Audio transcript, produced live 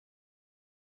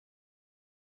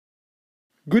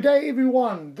Good day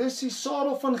everyone, this is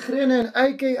Sarel van Grenen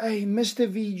aka Mr.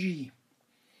 VG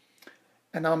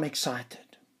and I'm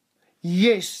excited.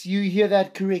 Yes, you hear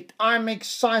that correct. I'm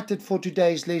excited for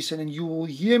today's lesson and you will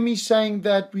hear me saying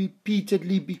that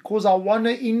repeatedly because I want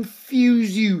to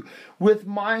infuse you with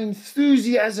my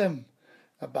enthusiasm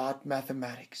about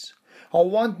mathematics. I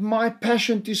want my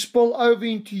passion to spill over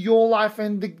into your life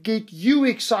and to get you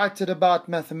excited about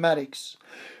mathematics.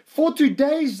 For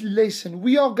today's lesson,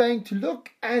 we are going to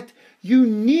look at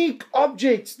unique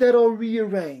objects that are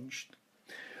rearranged.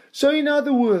 So in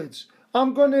other words,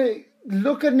 I'm going to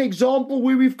look at an example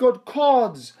where we've got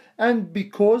cards, and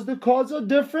because the cards are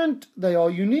different, they are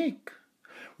unique.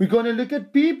 We're going to look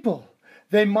at people.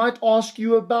 They might ask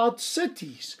you about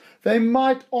cities. They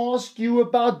might ask you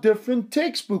about different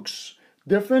textbooks,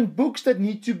 different books that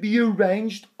need to be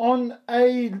arranged in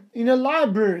a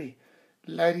library.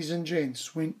 Ladies and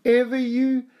gents, whenever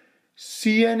you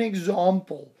see an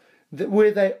example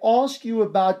where they ask you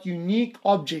about unique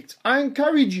objects, I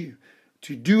encourage you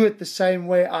to do it the same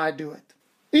way I do it.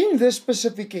 In this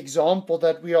specific example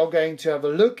that we are going to have a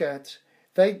look at,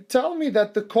 they tell me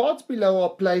that the cards below are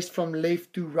placed from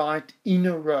left to right in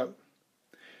a row.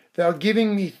 They are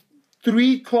giving me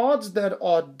 3 cards that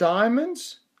are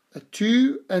diamonds, a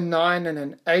 2, a 9 and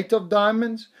an 8 of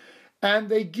diamonds, and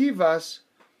they give us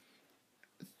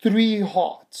 3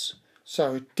 hearts.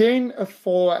 So 10, a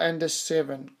 4 and a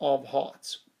 7 of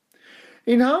hearts.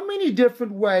 In how many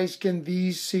different ways can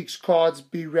these 6 cards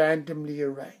be randomly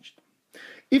arranged?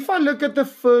 If I look at the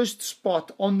first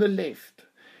spot on the left,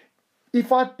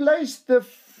 if I place the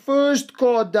first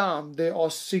card down, there are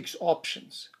 6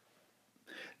 options.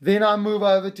 Then I move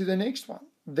over to the next one.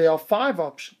 There are 5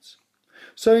 options.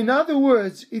 So in other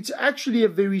words, it's actually a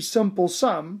very simple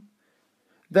sum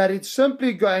that it's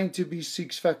simply going to be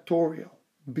 6 factorial,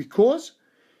 because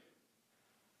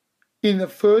in the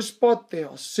first spot there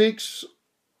are 6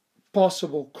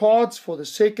 possible cards, for the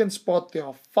second spot there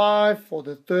are 5, for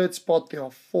the third spot there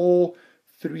are 4,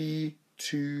 3,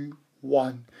 2,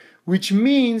 1, which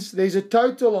means there's a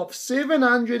total of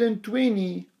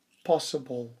 720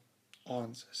 possible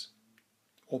answers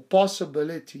or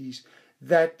possibilities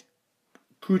that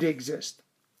could exist.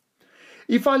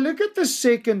 If I look at the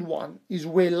second one, is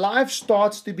where life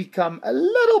starts to become a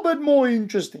little bit more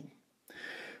interesting.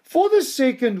 For the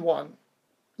second one,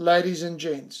 ladies and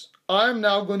gents, I'm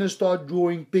now going to start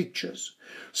drawing pictures.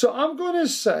 So I'm going to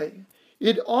say,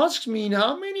 it asks me in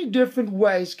how many different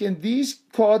ways can these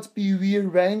cards be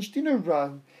rearranged in a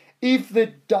row if the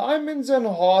diamonds and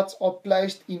hearts are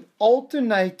placed in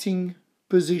alternating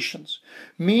positions,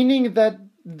 meaning that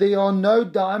there are no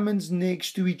diamonds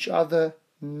next to each other,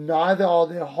 neither are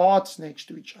there hearts next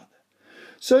to each other.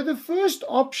 So the first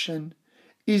option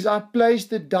is I place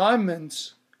the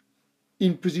diamonds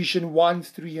in position 1,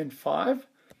 3 and 5,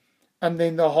 and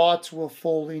then the hearts will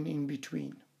fall in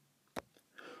between.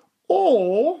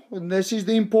 Or, and this is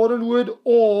the important word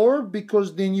or,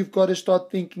 because then you've got to start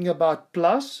thinking about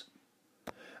plus,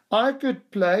 I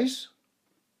could place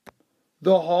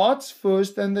the hearts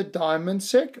first and the diamonds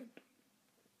second.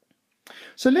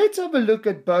 So let's have a look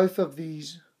at both of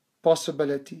these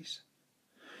possibilities.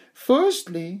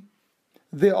 Firstly,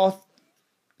 there are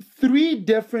 3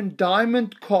 different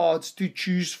diamond cards to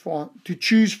choose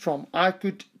from. I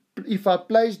could, if I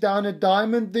place down a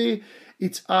diamond there,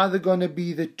 it's either going to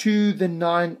be the 2, the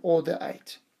 9 or the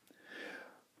 8.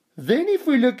 Then if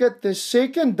we look at the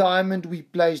second diamond we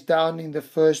placed down in the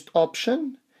first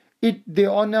option, there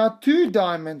are now 2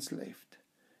 diamonds left.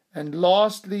 And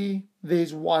lastly,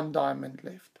 there's 1 diamond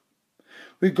left.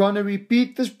 We're going to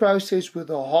repeat this process with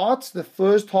the hearts. The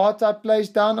first heart I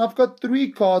placed down, I've got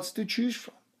 3 cards to choose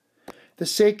from. The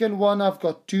second one, I've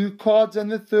got 2 cards, and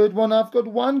the third one, I've got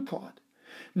 1 card.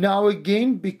 Now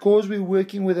again, because we're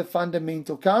working with a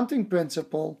fundamental counting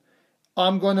principle,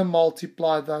 I'm going to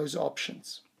multiply those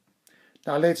options.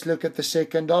 Now let's look at the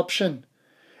second option.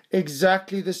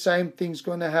 Exactly the same thing's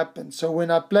going to happen. So when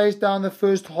I place down the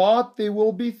first heart, there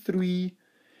will be 3,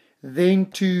 then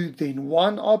 2, then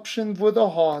 1 option for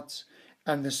the hearts,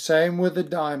 and the same with the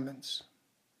diamonds.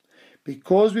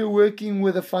 Because we're working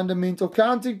with a fundamental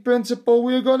counting principle,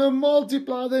 we're going to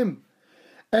multiply them.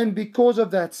 And because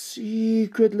of that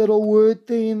secret little word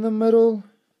there in the middle,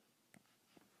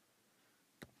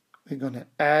 we're going to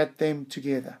add them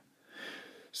together.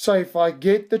 So if I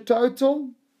get the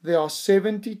total, there are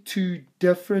 72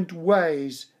 different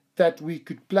ways that we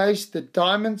could place the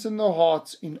diamonds and the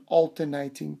hearts in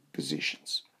alternating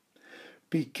positions.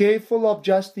 Be careful of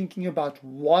just thinking about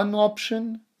one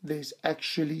option. There's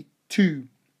actually 2.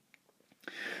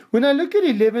 When I look at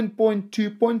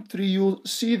 11.2.3, you'll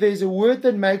see there's a word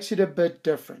that makes it a bit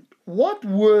different. What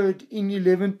word in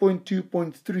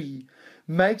 11.2.3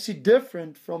 makes it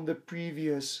different from the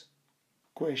previous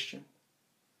question?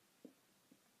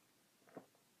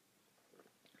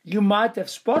 You might have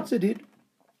spotted it,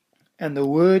 and the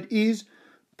word is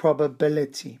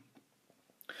probability.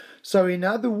 So in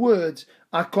other words,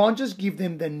 I can't just give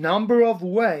them the number of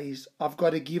ways, I've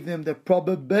got to give them the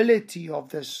probability of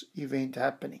this event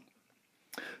happening.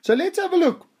 So let's have a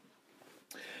look.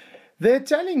 They're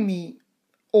telling me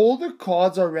all the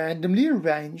cards are randomly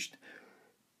arranged,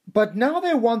 but now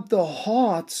they want the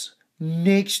hearts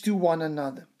next to one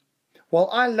another. Well,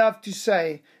 I love to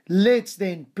say, let's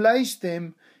then place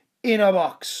them in a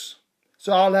box.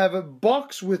 So I'll have a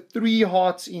box with 3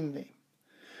 hearts in there.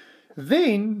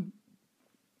 Then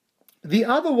the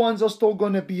other ones are still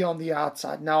going to be on the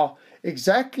outside. Now,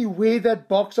 exactly where that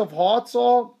box of hearts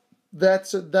are,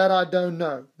 that I don't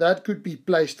know. That could be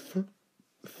placed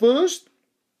first,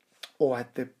 or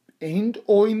at the end,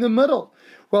 or in the middle.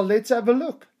 Well, let's have a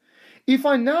look. If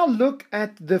I now look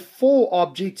at the 4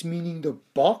 objects, meaning the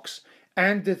box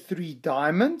and the 3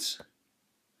 diamonds,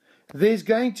 there's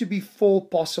going to be 4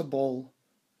 possible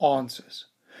answers.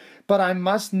 But I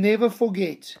must never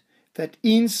forget that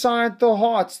inside the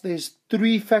hearts there's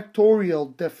 3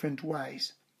 factorial different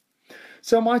ways.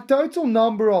 So my total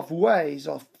number of ways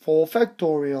are 4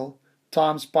 factorial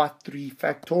times by 3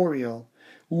 factorial,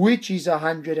 which is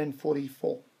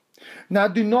 144. Now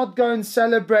do not go and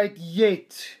celebrate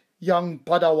yet, young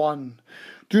Padawan.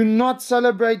 Do not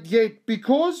celebrate yet,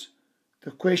 because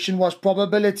the question was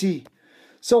probability.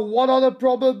 So what are the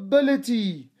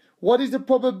probability? What is the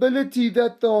probability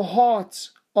that the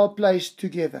hearts are placed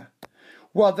together?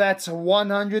 Well, that's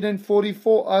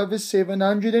 144 over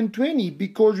 720,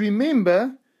 because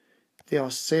remember, there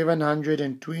are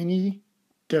 720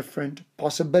 different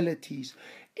possibilities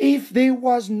if there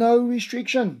was no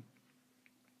restriction.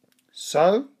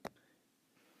 So,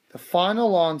 the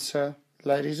final answer,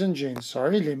 ladies and gents,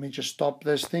 sorry, let me just stop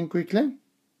this thing quickly.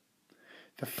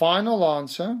 The final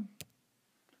answer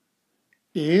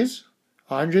is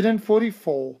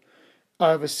 144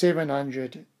 over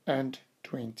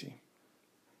 720.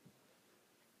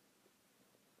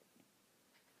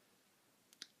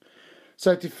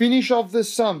 So to finish off the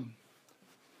sum,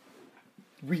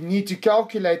 we need to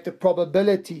calculate the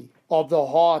probability of the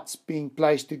hearts being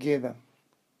placed together.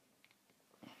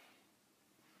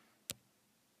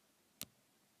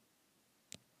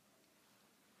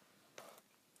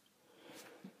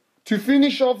 To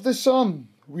finish off the sum,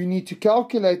 we need to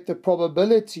calculate the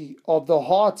probability of the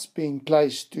hearts being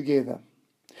placed together.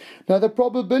 Now the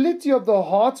probability of the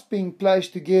hearts being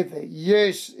placed together,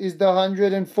 yes, is the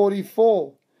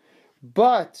 144.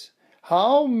 But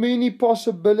how many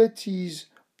possibilities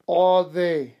are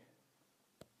there?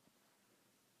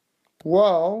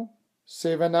 Well,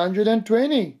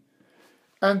 720.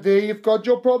 And there you've got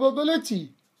your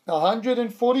probability.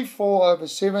 144 over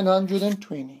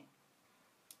 720.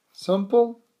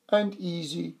 Simple and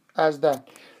easy as that.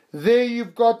 There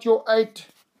you've got your 8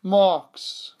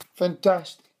 marks.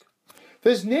 Fantastic.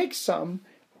 This next sum,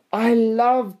 I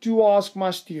love to ask my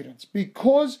students,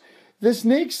 because this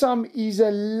next sum is a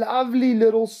lovely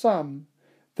little sum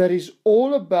that is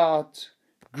all about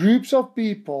groups of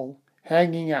people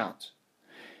hanging out.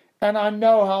 And I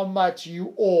know how much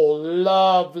you all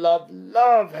love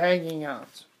hanging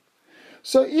out.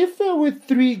 So if there were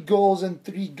 3 girls and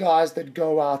 3 guys that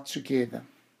go out together,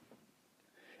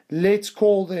 let's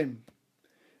call them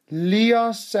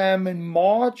Leah, Sam and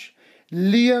Marge,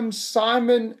 Liam,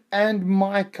 Simon and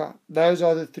Micah. Those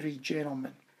are the 3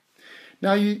 gentlemen.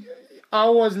 Now I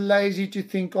was lazy to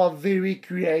think of very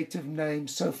creative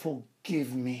names, so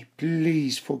forgive me.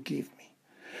 Please forgive me.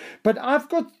 But I've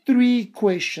got 3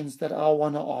 questions that I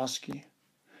want to ask you.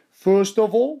 First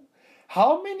of all,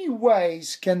 how many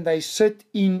ways can they sit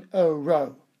in a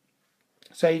row?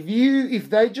 So if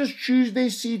they just choose their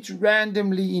seats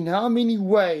randomly, in how many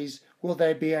ways will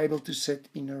they be able to sit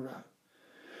in a row?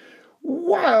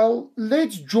 Well,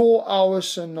 let's draw our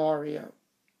scenario.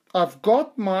 I've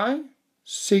got my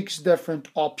 6 different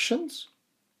options.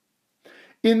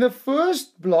 In the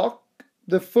first block,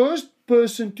 the first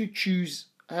person to choose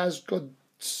has got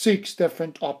 6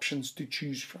 different options to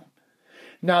choose from.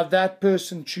 Now that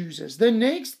person chooses. The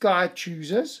next guy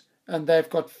chooses, and they've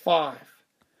got 5.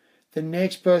 The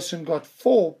next person got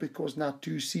 4, because now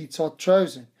 2 seats are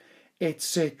chosen,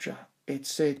 etc.,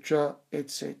 etc.,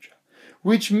 etc.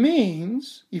 Which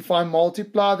means, if I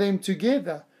multiply them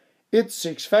together, it's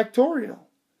 6 factorial,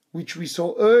 which we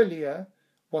saw earlier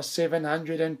was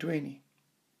 720.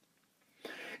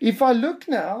 If I look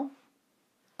now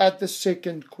at the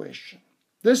second question.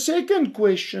 The second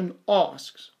question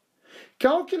asks,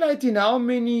 calculating how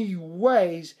many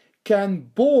ways can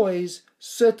boys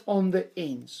sit on the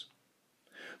ends.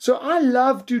 So I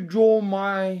love to draw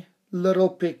my little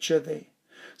picture there.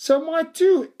 So my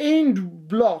two end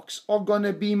blocks are going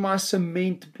to be my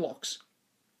cement blocks.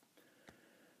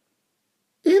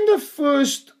 In the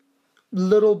first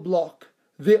little block,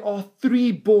 there are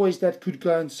three boys that could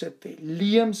go and sit there.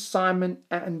 Liam, Simon,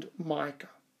 and Micah.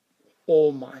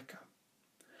 Or Micah.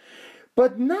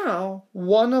 But now,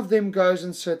 one of them goes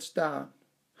and sits down.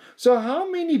 So how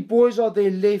many boys are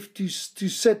there left to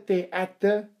sit there at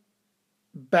the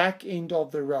back end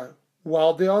of the row?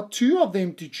 Well, there are two of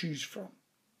them to choose from.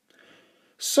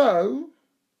 So,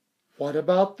 what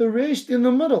about the rest in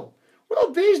the middle?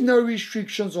 Well, there's no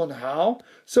restrictions on how.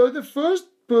 So the first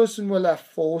person will have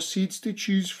 4 seats to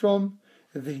choose from,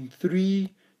 then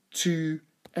 3, 2,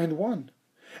 and 1.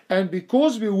 And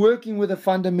because we're working with a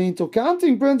fundamental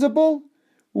counting principle,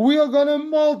 we are going to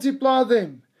multiply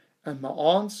them. And my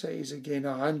answer is again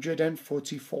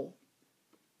 144.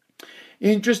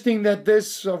 Interesting that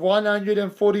this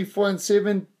 144 and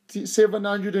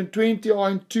 720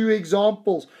 are in 2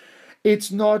 examples.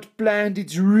 It's not planned,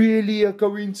 it's really a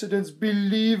coincidence,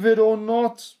 believe it or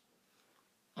not.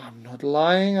 I'm not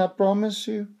lying, I promise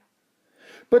you.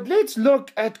 But let's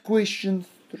look at question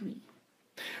 3.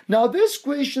 Now this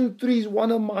question 3 is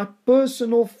one of my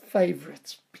personal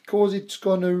favorites because it's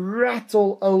going to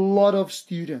rattle a lot of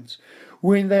students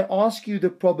when they ask you the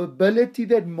probability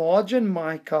that Marge and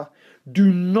Micah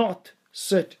do not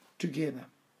sit together.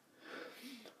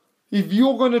 If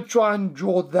you're going to try and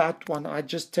draw that one, I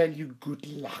just tell you good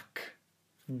luck.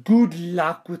 Good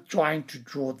luck with trying to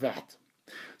draw that.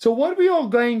 So what we are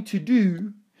going to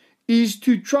do is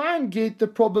to try and get the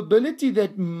probability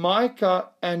that Micah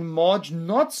and Marge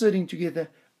not sitting together.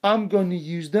 I'm going to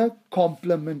use the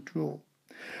complement rule.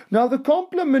 Now the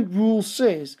complement rule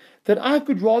says that I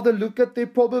could rather look at the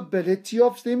probability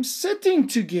of them sitting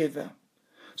together.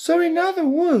 So in other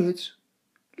words,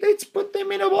 let's put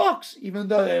them in a box, even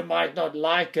though they might not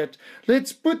like it.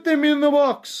 Let's put them in the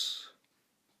box.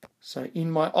 So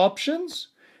in my options,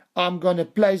 I'm going to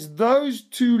place those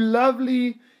two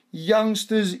lovely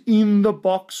youngsters in the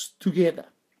box together.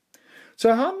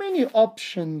 So how many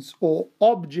options or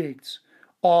objects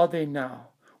are there now?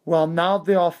 Well, now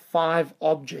there are 5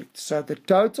 objects. So the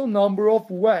total number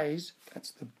of ways,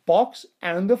 that's the box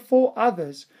and the 4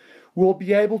 others, will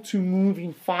be able to move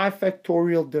in 5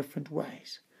 factorial different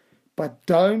ways. But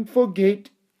don't forget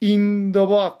in the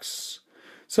box.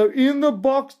 So in the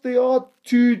box there are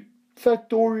 2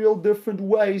 factorial different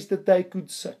ways that they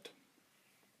could sit.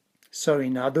 So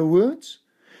in other words,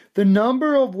 the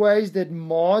number of ways that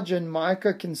Marge and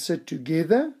Micah can sit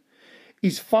together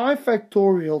is 5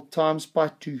 factorial times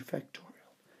by 2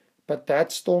 factorial. But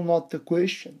that's still not the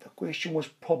question. The question was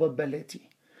probability.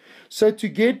 So to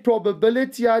get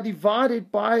probability, I divide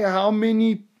it by how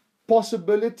many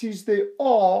possibilities there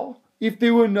are if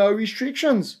there were no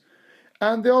restrictions.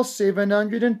 And there are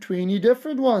 720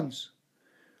 different ones,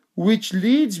 which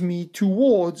leads me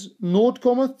towards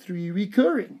 0.3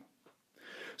 recurring.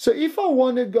 So if I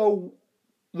want to go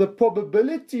the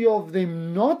probability of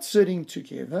them not sitting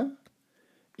together,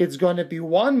 it's going to be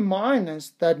 1 minus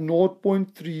that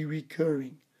 0.3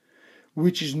 recurring,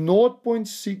 which is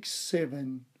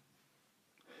 0.67.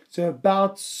 So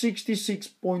about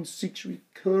 66.6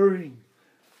 recurring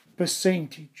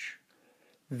percentage.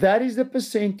 That is the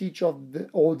percentage of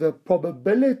the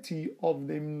probability of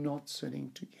them not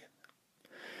sitting together.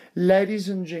 Ladies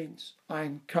and gents, I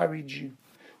encourage you,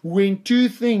 when 2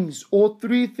 things or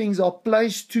 3 things are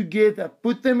placed together,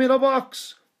 put them in a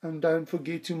box and don't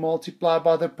forget to multiply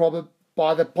by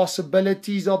the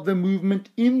possibilities of the movement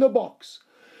in the box.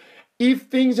 If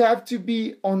things have to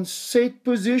be on set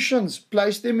positions,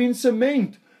 place them in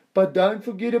cement. But don't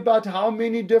forget about how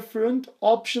many different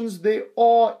options there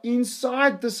are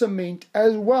inside the cement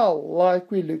as well, like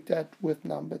we looked at with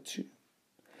number 2.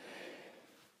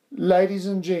 Ladies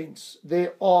and gents,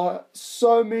 there are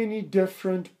so many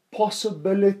different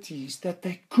possibilities that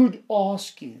they could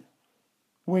ask you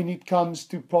when it comes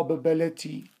to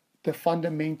probability, the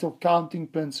fundamental counting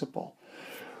principle.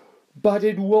 But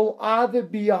it will either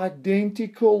be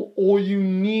identical or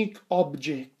unique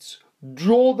objects.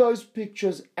 Draw those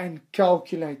pictures and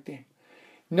calculate them.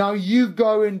 Now you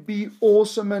go and be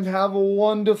awesome and have a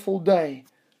wonderful day.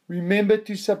 Remember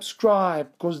to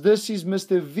subscribe because this is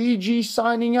Mr. VG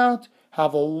signing out.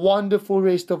 Have a wonderful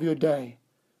rest of your day.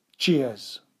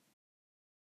 Cheers.